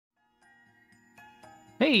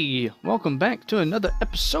Hey, welcome back to another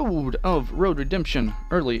episode of Road Redemption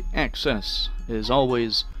Early Access. As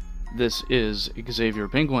always, this is Xavier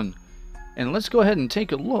Penguin. And let's go ahead and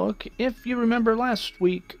take a look. If you remember last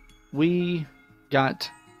week, we got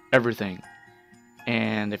everything.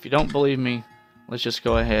 And if you don't believe me, let's just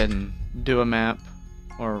go ahead and do a map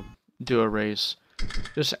or do a race.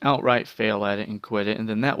 Just outright fail at it and quit it. And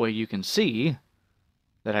then that way you can see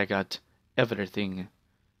that I got everything.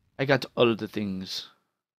 I got all the things.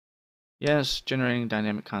 Yes, generating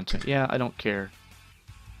dynamic content. Yeah, I don't care.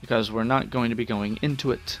 Because we're not going to be going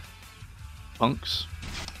into it. Punks.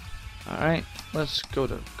 Alright, let's go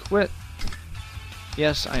to quit.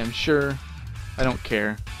 Yes, I am sure. I don't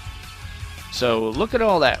care. So, look at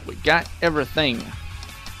all that. We got everything.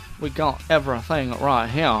 We got everything right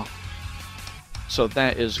here. So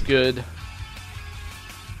that is good.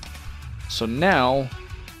 So now,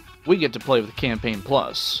 we get to play with Campaign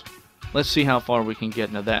Plus. Let's see how far we can get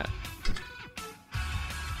into that.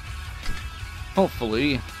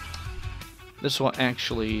 Hopefully, this will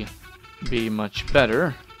actually be much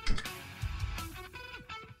better.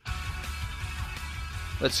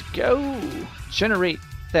 Let's go! Generate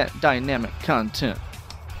that dynamic content.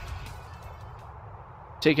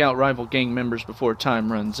 Take out rival gang members before time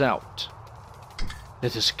runs out.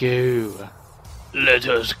 Let us go. Let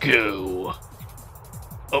us go.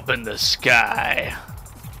 Up in the sky.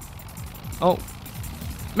 Oh.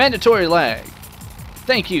 Mandatory lag.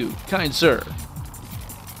 Thank you, kind sir.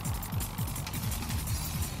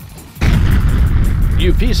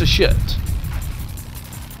 You piece of shit.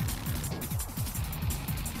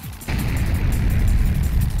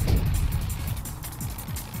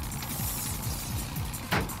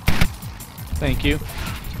 Thank you.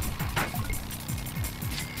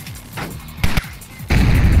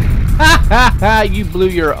 Ha ha ha! You blew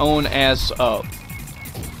your own ass up.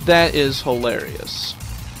 That is hilarious.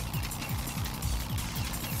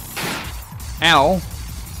 Ow.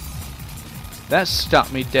 That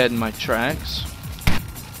stopped me dead in my tracks.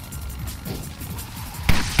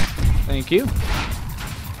 Thank you.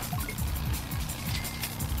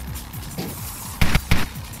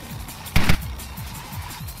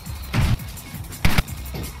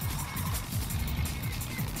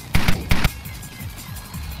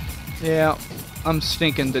 Yeah, I'm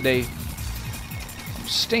stinking today. I'm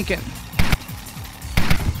stinking.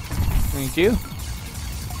 Thank you.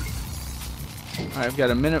 Alright, I've got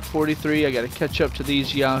a minute 43. I gotta catch up to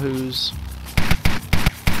these yahoos.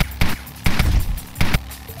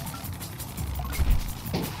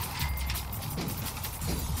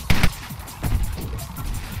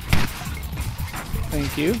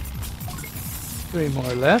 Thank you. 3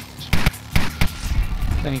 more left.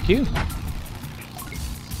 Thank you.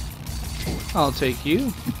 I'll take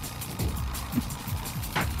you.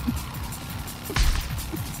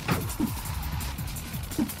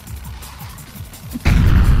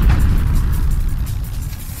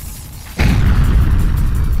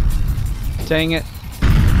 Dang it.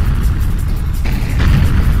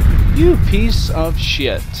 You piece of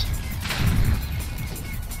shit.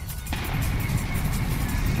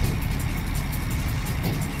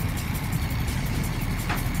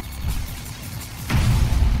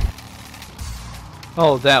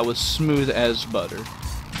 Oh, that was smooth as butter.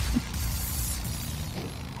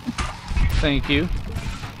 Thank you.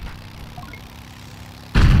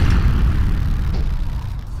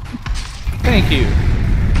 Thank you.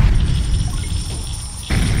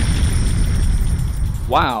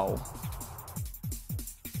 Wow.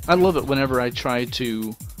 I love it whenever I try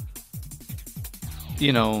to,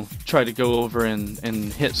 you know, try to go over and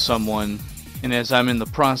hit someone, and as I'm in the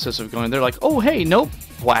process of going, they're like, oh, hey, nope,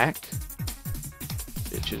 whack.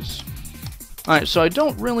 Bitches. Alright, so I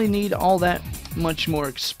don't really need all that much more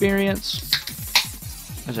experience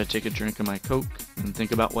as I take a drink of my Coke and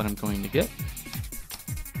think about what I'm going to get.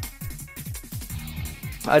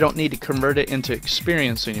 I don't need to convert it into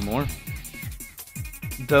experience anymore.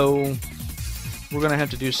 Though, we're going to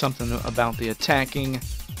have to do something about the attacking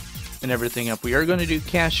and everything up. We are going to do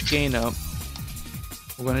cash gain up.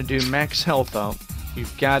 We're going to do max health up.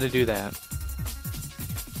 We've got to do that.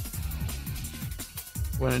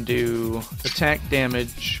 We're going to do attack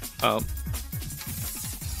damage up.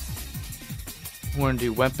 We're going to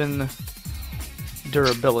do weapon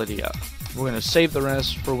durability up. We're going to save the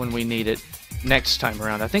rest for when we need it next time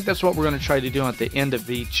around. I think that's what we're going to try to do at the end of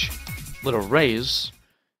each little race,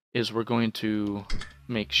 is we're going to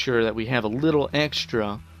make sure that we have a little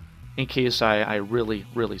extra in case I really,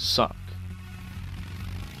 really suck.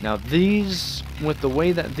 Now these, with the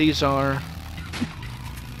way that these are,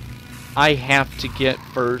 I have to get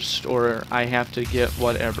first, or I have to get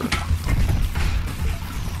whatever.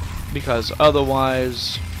 because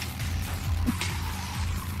otherwise...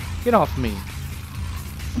 Get off me.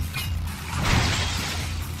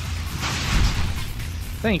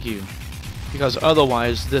 Thank you. Because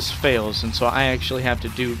otherwise this fails, and so I actually have to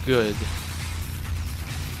do good.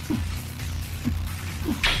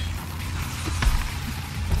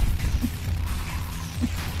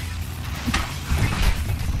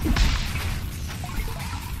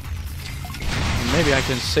 And maybe I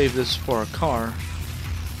can save this for a car.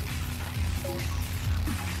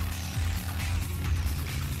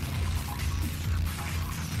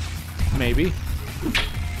 Maybe.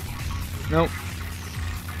 Nope.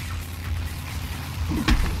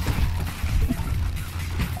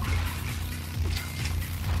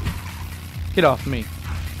 Get off me.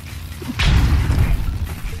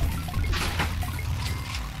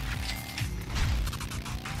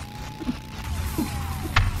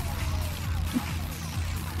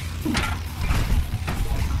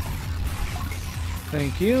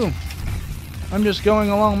 Thank you. I'm just going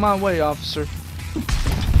along my way, officer.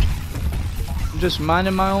 I'm just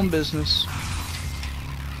minding my own business.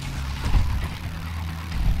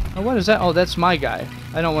 Oh, what is that? Oh, that's my guy.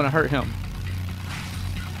 I don't want to hurt him.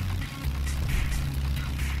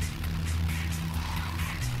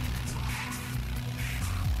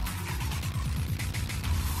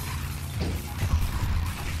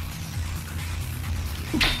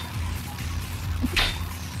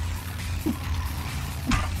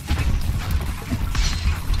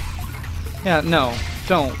 Yeah, no.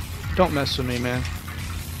 Don't mess with me, man.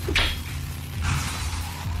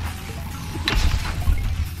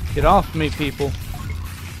 Get off me, people.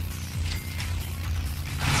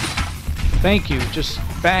 Thank you. Just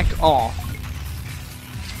back off.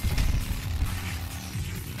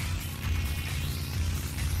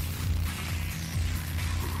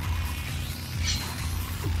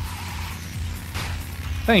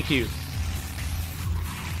 Thank you.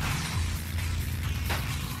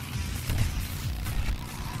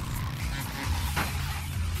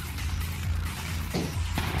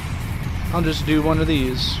 I'll just do one of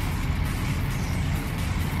these.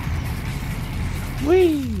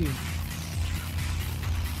 Whee!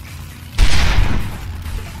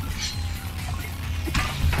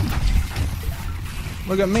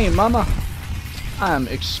 Look at me, mama. I'm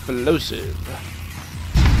explosive.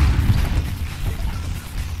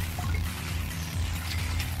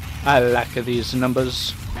 I like these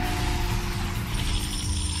numbers.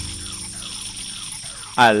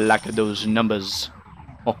 I like those numbers.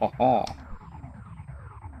 Ho ho ho.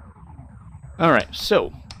 Alright,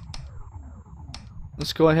 so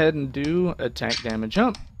let's go ahead and do attack damage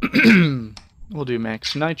up. We'll do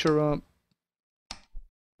max nitro up.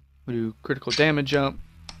 We'll do critical damage up.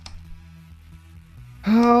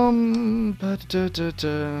 Let's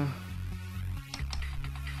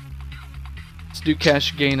do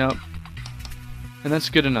cash gain up. And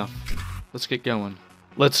that's good enough. Let's get going.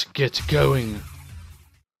 Let's get going.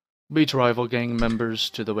 Beat rival gang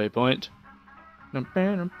members to the waypoint.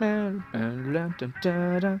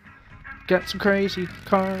 Got some crazy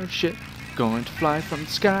car shit going to fly from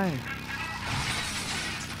the sky.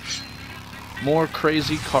 More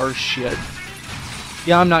crazy car shit.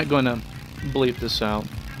 Yeah, I'm not going to bleep this out.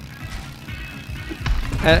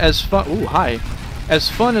 As fun. Ooh, hi. As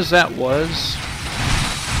fun as that was.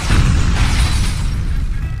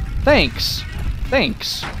 Thanks.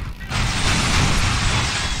 Thanks.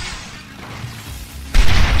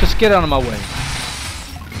 Just get out of my way.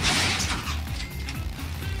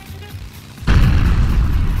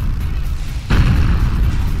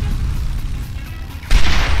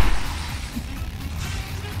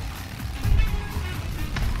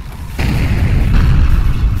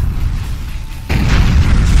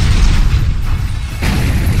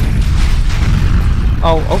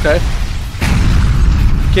 Oh, okay.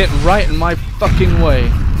 Get right in my fucking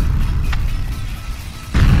way.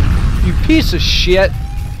 You piece of shit.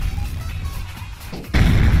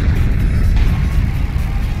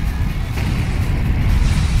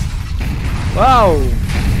 Wow.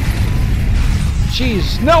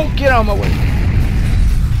 Jeez, no, get out of my way.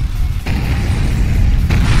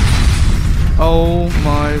 Oh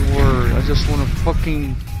my word, I just want to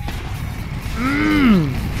fucking...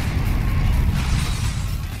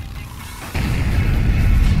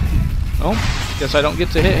 Oh, guess I don't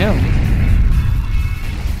get to hit him.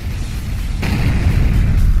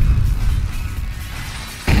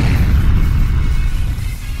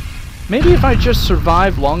 Maybe if I just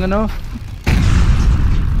survive long enough.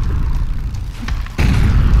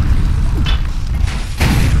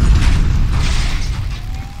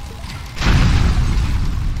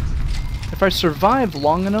 If I survive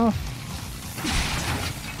long enough.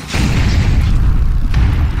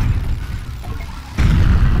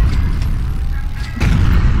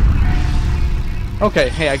 Okay,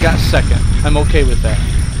 hey, I got second. I'm okay with that.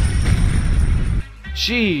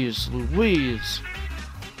 Jeez Louise.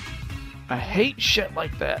 I hate shit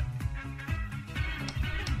like that.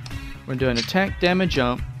 We're doing attack, damage,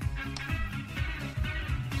 jump.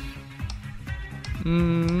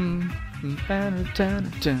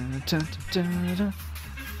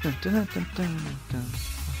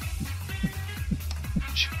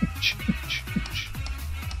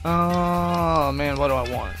 Oh man, what do I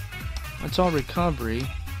want? That's all recovery.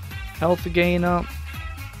 Health gain up.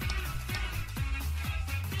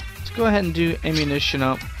 Let's go ahead and do ammunition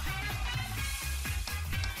up.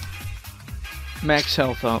 Max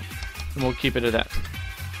health up. And we'll keep it at that.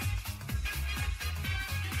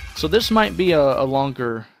 So this might be a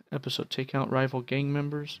longer episode. Take out rival gang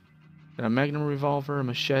members. Got a magnum revolver, a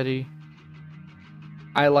machete.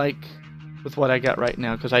 I like with what I got right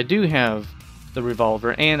now, because I do have the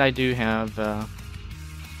revolver and I do have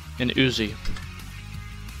an Uzi.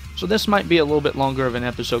 So this might be a little bit longer of an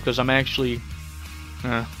episode, because I'm actually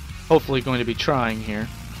hopefully going to be trying here.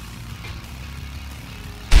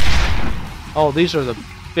 Oh, these are the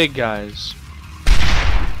big guys.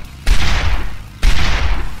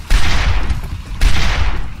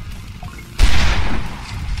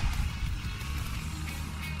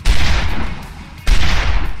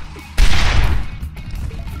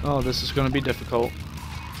 Oh, this is going to be difficult.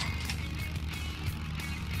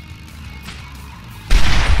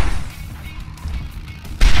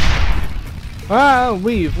 Ah,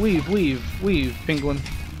 weave, penguin.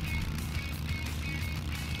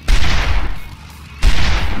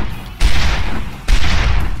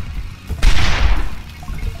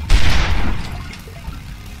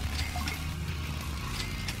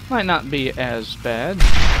 Might not be as bad.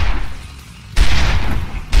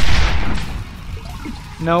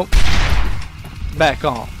 Nope. Back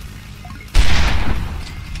off.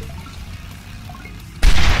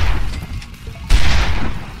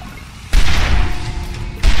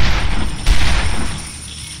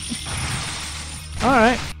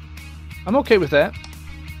 Alright. I'm okay with that.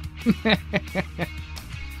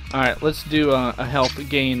 Alright, let's do a health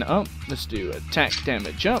gain up. Let's do attack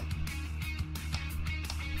damage up.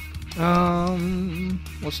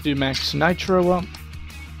 Let's do max nitro up.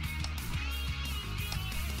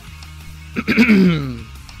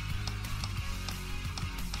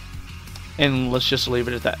 And let's just leave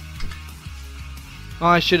it at that. Oh,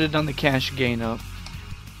 I should have done the cash gain up.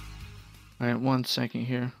 Alright, 1 second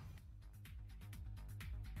here.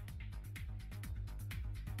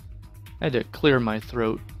 I had to clear my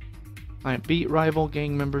throat. Alright, beat rival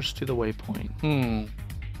gang members to the waypoint.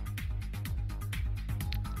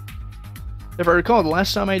 If I recall, the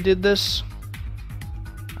last time I did this,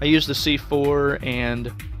 I used the C4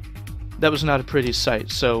 and that was not a pretty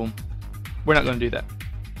sight, so we're not going to do that.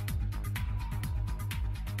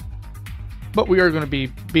 But we are going to be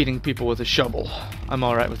beating people with a shovel. I'm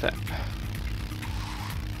alright with that.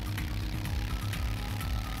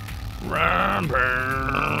 Run,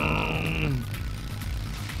 burn.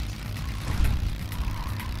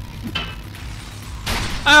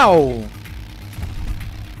 Ow!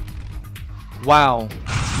 Wow.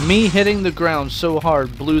 Me hitting the ground so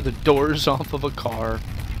hard blew the doors off of a car.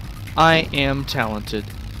 I am talented.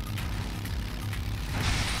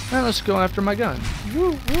 Now let's go after my gun.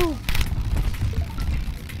 Woo, woo.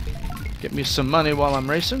 Get me some money while I'm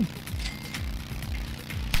racing.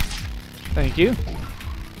 Thank you.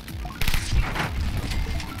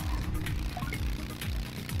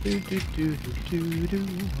 Do, do, do, do, do, do.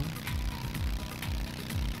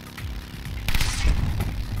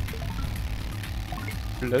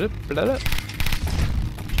 Blood up, blood up.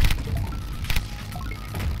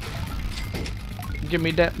 Give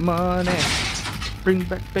me that money. Bring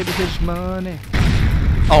back baby his money.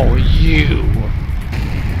 Oh, you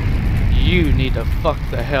need to fuck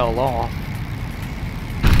the hell off.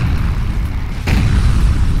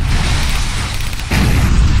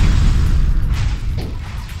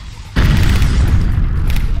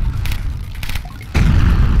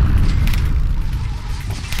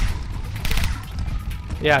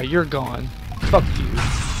 Yeah, you're gone. Fuck you.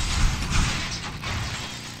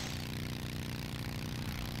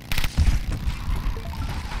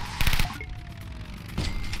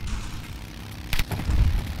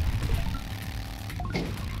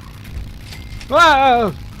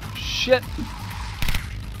 Whoa! Shit.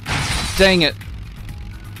 Dang it.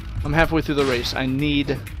 I'm halfway through the race. I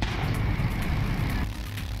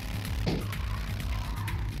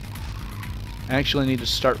actually need to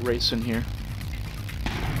start racing here.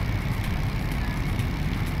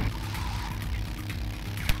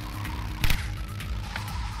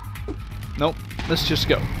 Nope. Let's just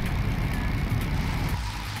go.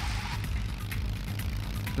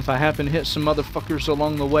 If I happen to hit some motherfuckers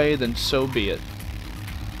along the way, then so be it.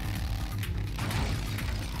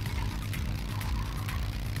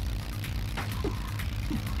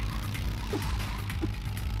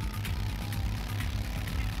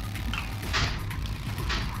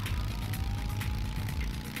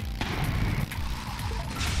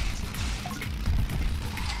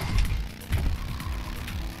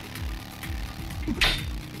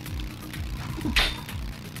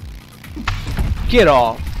 Get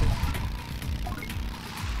off.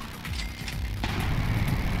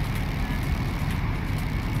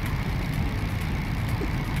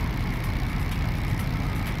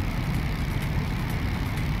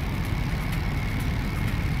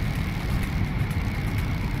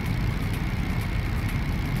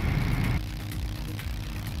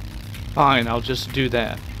 Fine, I'll just do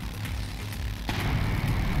that.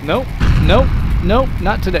 Nope, nope, nope,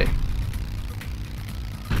 not today.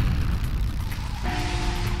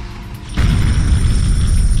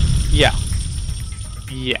 Yeah.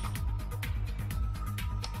 Yeah.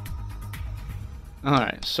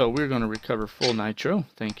 Alright, so we're going to recover full nitro.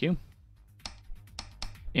 Thank you.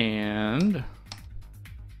 And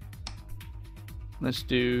let's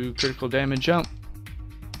do critical damage jump.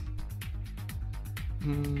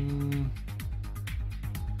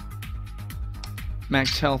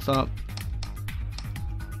 Max health up.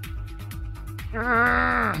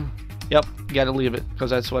 Yep, gotta leave it, because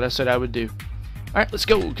that's what I said I would do. Alright, let's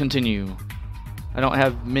go. Continue. I don't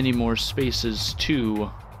have many more spaces to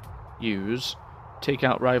use. Take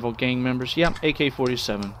out rival gang members. Yep,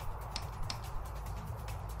 AK-47.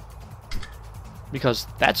 Because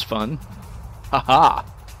that's fun. Haha.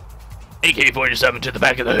 AK-47 to the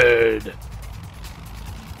back of the head.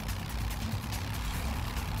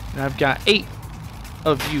 And I've got 8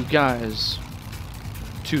 of you guys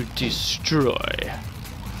to destroy.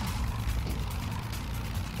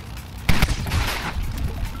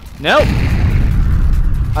 Nope.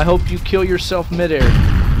 I hope you kill yourself midair.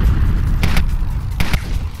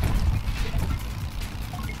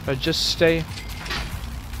 If I just stay.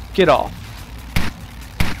 Get off.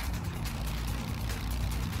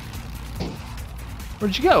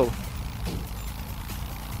 Where'd you go?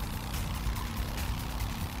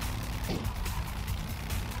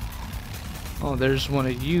 Oh, there's one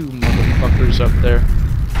of you motherfuckers up there.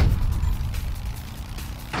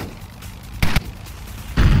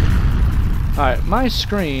 Alright, my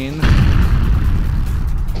screen...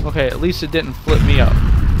 Okay, at least it didn't flip me up.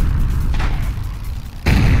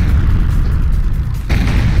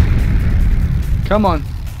 Come on.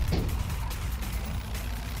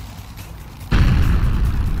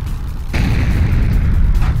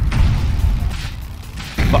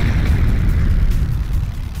 Fuck.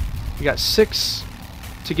 We got 6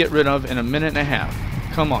 to get rid of in a minute and a half.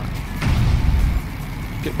 Come on.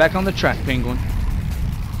 Get back on the track, penguin.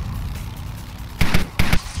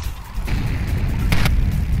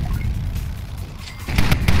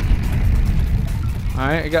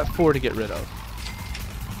 Alright, I got 4 to get rid of.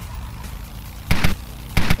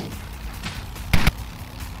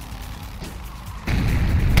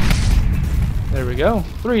 There we go.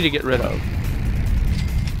 3 to get rid of.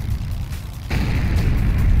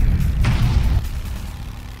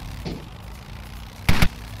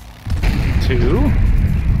 2.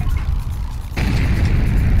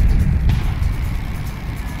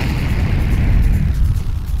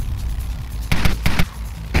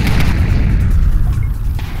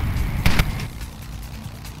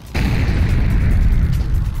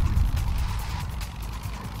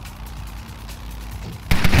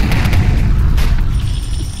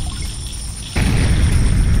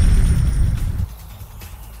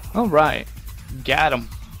 Alright. Got him.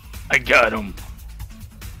 I got him.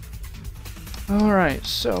 Alright,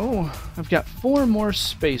 so I've got 4 more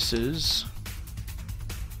spaces.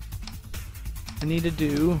 I need to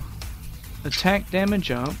do attack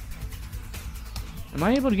damage up. Am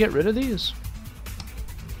I able to get rid of these?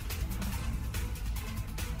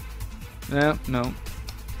 No.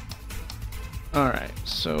 Alright,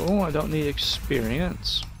 so I don't need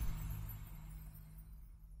experience.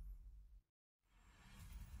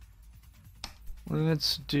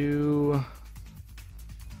 Let's do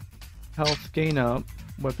health gain up,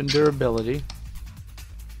 weapon durability.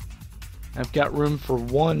 I've got room for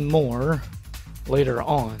 1 more later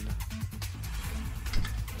on.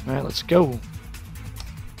 Alright, let's go.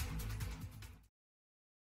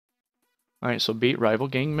 Alright, so beat rival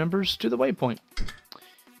gang members to the waypoint.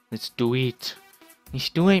 Let's do it. Let's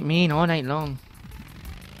do it, man, all night long.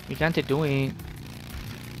 We got to do it.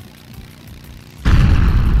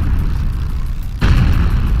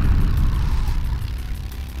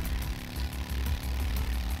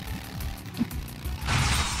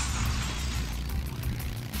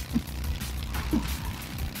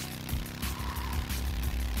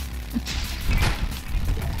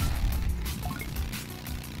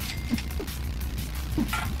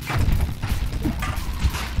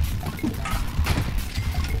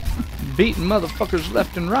 beating motherfuckers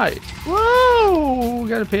left and right. Whoa!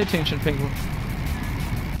 Gotta pay attention, penguin.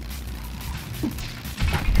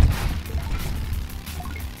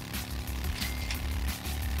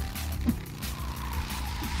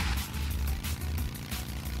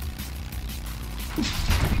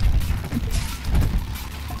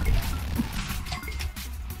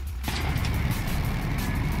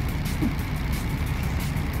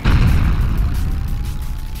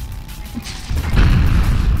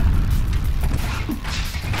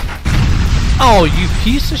 Oh, you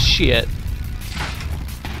piece of shit.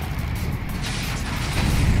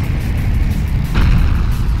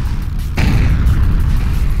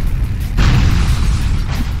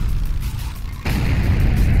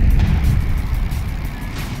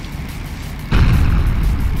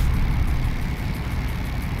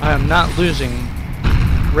 I am not losing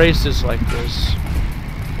races like this.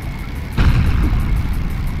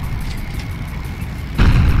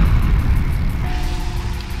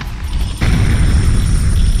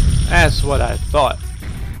 That's what I thought.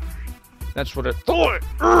 That's what I thought.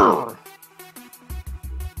 Urgh.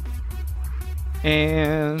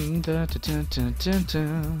 And let's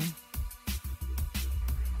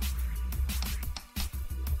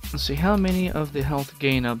see, how many of the health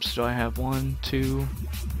gain ups do I have? 1, 2.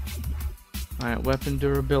 Alright, weapon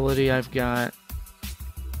durability, I've got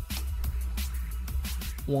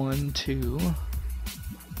 1, 2.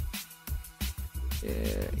 Yeah,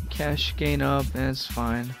 cash gain up, that's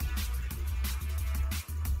fine.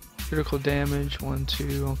 Critical damage, 1,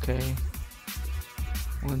 2, okay.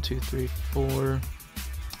 1, 2, 3, 4.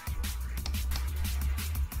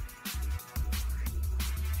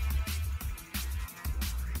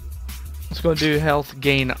 Let's go do health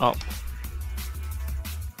gain up.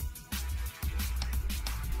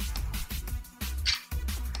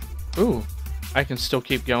 Ooh, I can still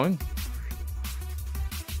keep going.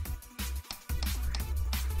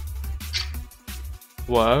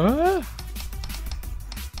 What?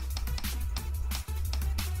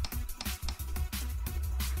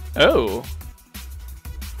 Oh.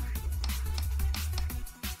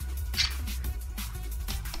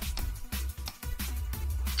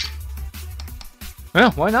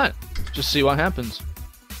 Well, why not? Just see what happens.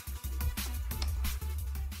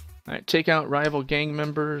 Alright, take out rival gang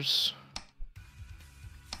members.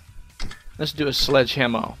 Let's do a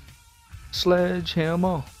sledgehammer.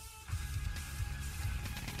 Sledgehammer.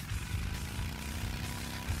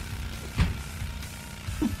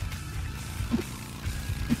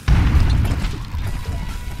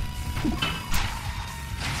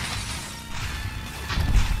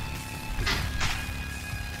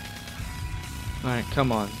 Alright,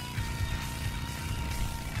 come on.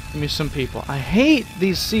 Give me some people. I hate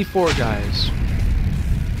these C4 guys.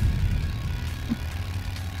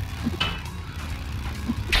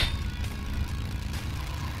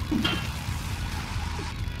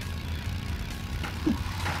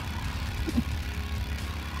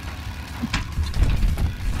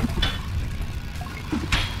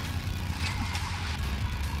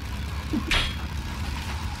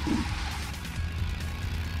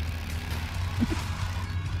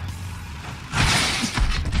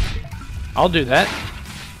 I'll do that.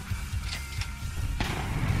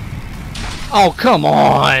 Oh, come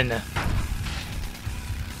on!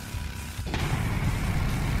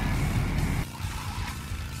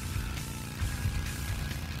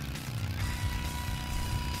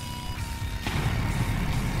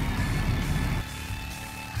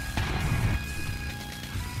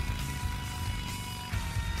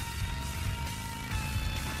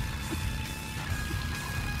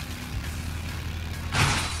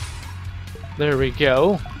 There we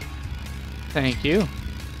go. Thank you.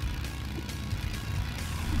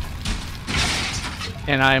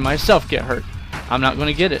 And I myself get hurt. I'm not going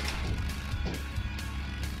to get it.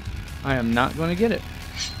 I am not going to get it.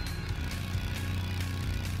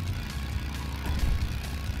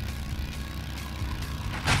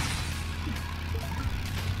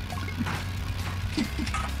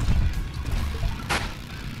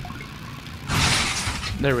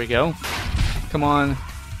 There we go. Come on.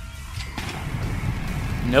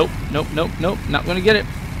 Nope, nope, nope, nope. Not gonna get it.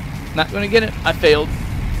 Not gonna get it. I failed.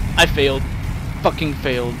 I failed. Fucking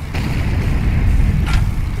failed.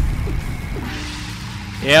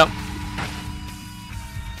 Yep.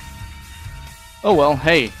 Oh well,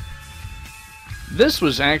 hey. This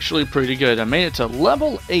was actually pretty good. I made it to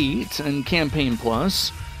level 8 in Campaign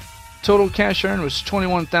Plus. Total cash earned was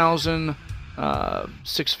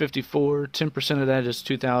 21,654. 10% of that is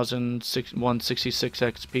 2,166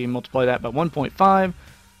 XP. Multiply that by 1.5.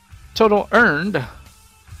 Total earned.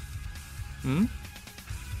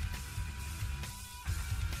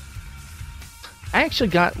 I actually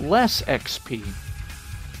got less XP.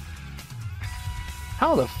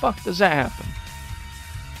 How the fuck does that happen?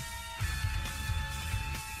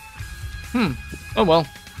 Oh well.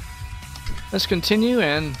 Let's continue,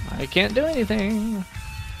 and I can't do anything.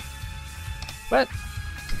 But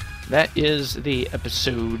that is the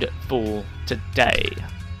episode for today.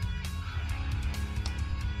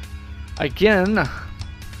 Again,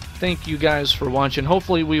 thank you guys for watching.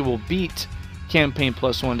 Hopefully we will beat Campaign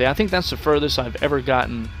Plus one day. I think that's the furthest I've ever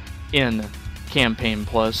gotten in Campaign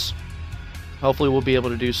Plus. Hopefully we'll be able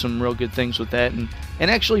to do some real good things with that and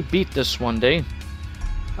actually beat this one day.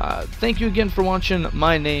 Thank you again for watching.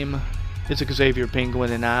 My name is Xavier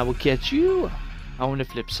Penguin, and I will catch you on the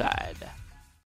flip side.